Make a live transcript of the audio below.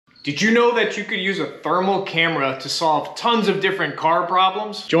Did you know that you could use a thermal camera to solve tons of different car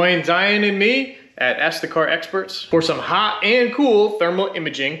problems? Join Zion and me at Ask the Car Experts for some hot and cool thermal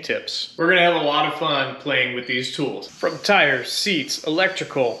imaging tips. We're gonna have a lot of fun playing with these tools. From tires, seats,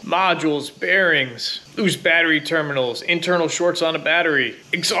 electrical, modules, bearings, loose battery terminals, internal shorts on a battery,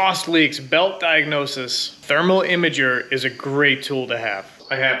 exhaust leaks, belt diagnosis. Thermal imager is a great tool to have.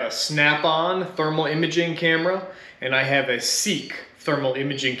 I have a snap-on thermal imaging camera and I have a Seek thermal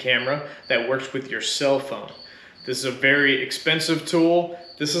imaging camera that works with your cell phone. This is a very expensive tool.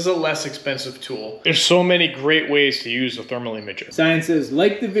 This is a less expensive tool. There's so many great ways to use a thermal imager. Zion says,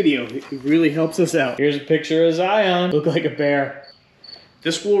 like the video, it really helps us out. Here's a picture of Zion. Look like a bear.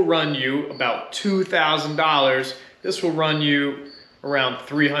 This will run you about $2,000. This will run you around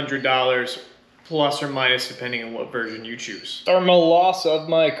 $300 plus or minus depending on what version you choose. Thermal loss of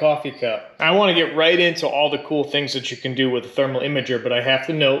my coffee cup. I want to get right into all the cool things that you can do with a thermal imager, but I have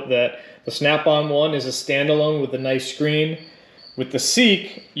to note that the Snap-on one is a standalone with a nice screen. With the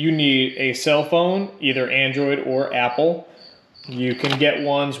Seek, you need a cell phone, either Android or Apple. You can get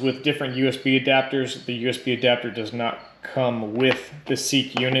ones with different USB adapters. The USB adapter does not come with the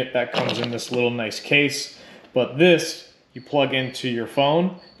Seek unit. That comes in this little nice case. But this, you plug into your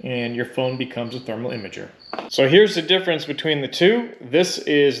phone and your phone becomes a thermal imager. So here's the difference between the two. This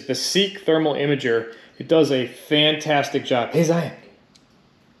is the Seek thermal imager. It does a fantastic job. Hey Zion.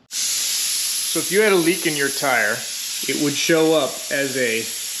 So if you had a leak in your tire, it would show up as a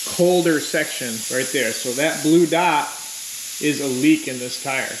colder section right there. So that blue dot is a leak in this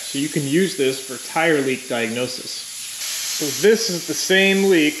tire. So you can use this for tire leak diagnosis. So this is the same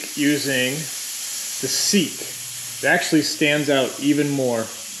leak using the Seek. It actually stands out even more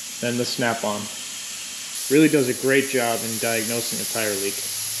than the Snap-on. Really does a great job in diagnosing a tire leak.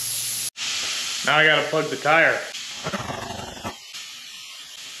 Now I gotta plug the tire.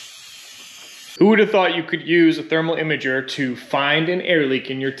 Who would have thought you could use a thermal imager to find an air leak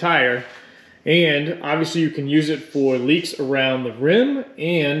in your tire? And obviously you can use it for leaks around the rim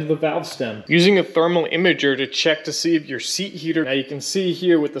and the valve stem. Using a thermal imager to check to see if your seat heater, now you can see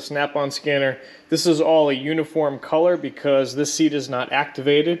here with the Snap-on scanner, this is all a uniform color because this seat is not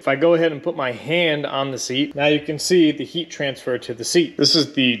activated. If I go ahead and put my hand on the seat, now you can see the heat transfer to the seat. This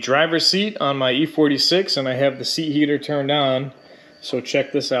is the driver's seat on my E46 and I have the seat heater turned on. So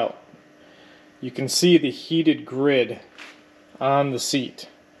check this out. You can see the heated grid on the seat.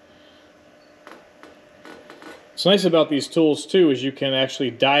 What's nice about these tools too is you can actually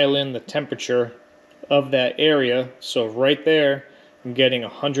dial in the temperature of that area. So right there, I'm getting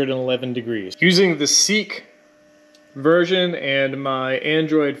 111 degrees. Using the Seek version and my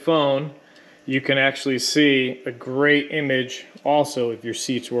Android phone, you can actually see a great image also if your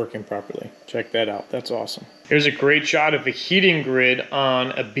seat's working properly. Check that out, that's awesome. Here's a great shot of the heating grid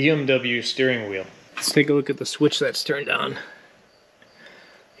on a BMW steering wheel. Let's take a look at the switch that's turned on.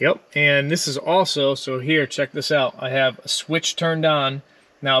 Yep, and this is also, so here, check this out. I have a switch turned on.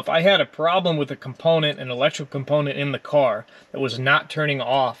 Now, if I had a problem with a component, an electrical component in the car that was not turning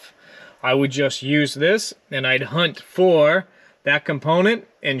off, I would just use this and I'd hunt for that component,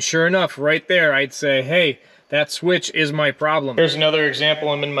 and sure enough, right there, I'd say, hey, that switch is my problem. Here's another example.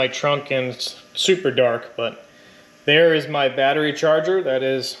 I'm in my trunk and it's super dark, but there is my battery charger that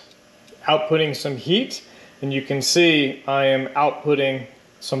is outputting some heat, and you can see I am outputting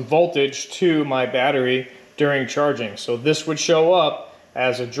some voltage to my battery during charging. So this would show up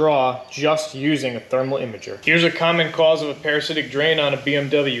as a draw just using a thermal imager. Here's a common cause of a parasitic drain on a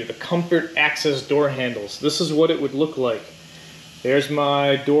BMW, the comfort access door handles. This is what it would look like. There's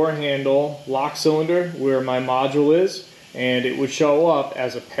my door handle lock cylinder where my module is, and it would show up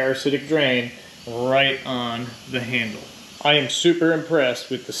as a parasitic drain right on the handle. I am super impressed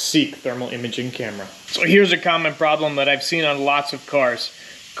with the Seek thermal imaging camera. So here's a common problem that I've seen on lots of cars.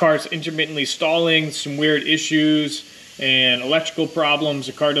 Cars intermittently stalling, some weird issues, and electrical problems.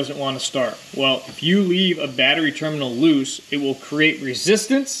 The car doesn't want to start. Well, if you leave a battery terminal loose, it will create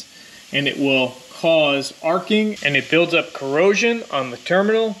resistance and it will cause arcing, and it builds up corrosion on the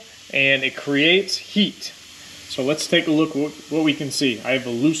terminal and it creates heat. So let's take a look what we can see. I have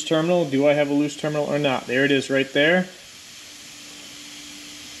a loose terminal. Do I have a loose terminal or not? There it is right there.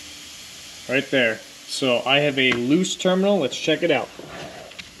 Right there. So I have a loose terminal. Let's check it out.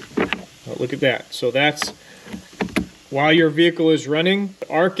 Oh, look at that. So that's while your vehicle is running,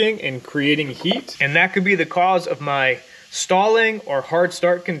 arcing and creating heat. And that could be the cause of my stalling, or hard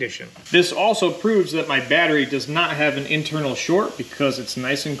start condition. This also proves that my battery does not have an internal short because it's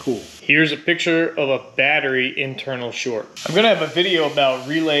nice and cool. Here's a picture of a battery internal short. I'm gonna have a video about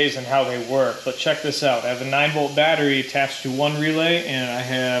relays and how they work, but check this out. I have a 9-volt battery attached to one relay and I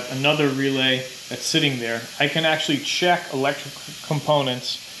have another relay that's sitting there. I can actually check electrical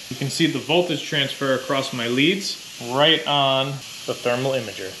components. You can see the voltage transfer across my leads right on the thermal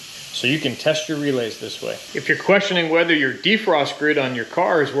imager. So you can test your relays this way. If you're questioning whether your defrost grid on your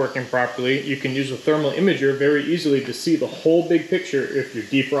car is working properly, you can use a thermal imager very easily to see the whole big picture if your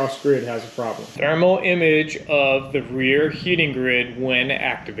defrost grid has a problem. Thermal image of the rear heating grid when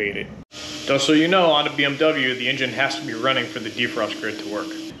activated. Just so you know, on a BMW, the engine has to be running for the defrost grid to work.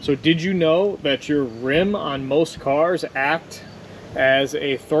 So did you know that your rim on most cars act as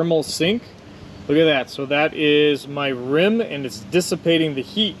a thermal sink? Look at that. So that is my rim and it's dissipating the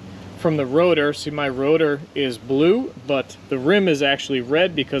heat from the rotor. See, my rotor is blue, but the rim is actually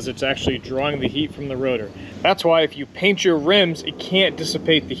red because it's actually drawing the heat from the rotor. That's why if you paint your rims, it can't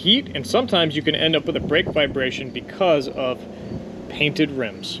dissipate the heat, and sometimes you can end up with a brake vibration because of painted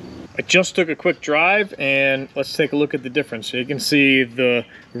rims. I just took a quick drive and let's take a look at the difference. So you can see the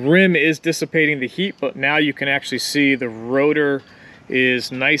rim is dissipating the heat, but now you can actually see the rotor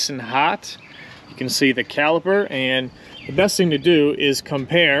is nice and hot. You can see the caliper, and the best thing to do is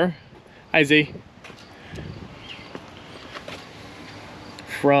compare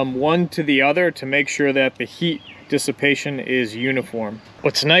from one to the other to make sure that the heat dissipation is uniform.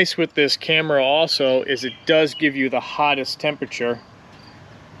 What's nice with this camera also is it does give you the hottest temperature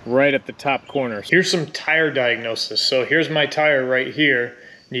right at the top corner. Here's some tire diagnosis. So here's my tire right here,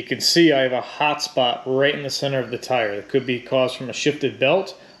 and you can see I have a hot spot right in the center of the tire. It could be caused from a shifted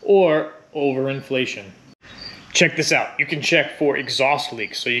belt or overinflation. Check this out. You can check for exhaust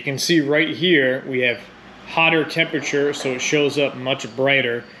leaks. So you can see right here we have hotter temperature, so it shows up much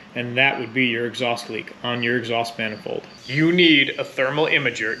brighter, and that would be your exhaust leak on your exhaust manifold. You need a thermal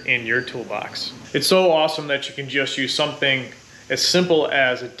imager in your toolbox. It's so awesome that you can just use something as simple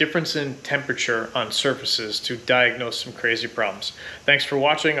as a difference in temperature on surfaces to diagnose some crazy problems. Thanks for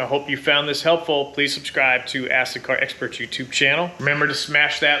watching. I hope you found this helpful. Please subscribe to Ask the Car Experts YouTube channel. Remember to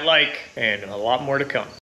smash that like, and a lot more to come.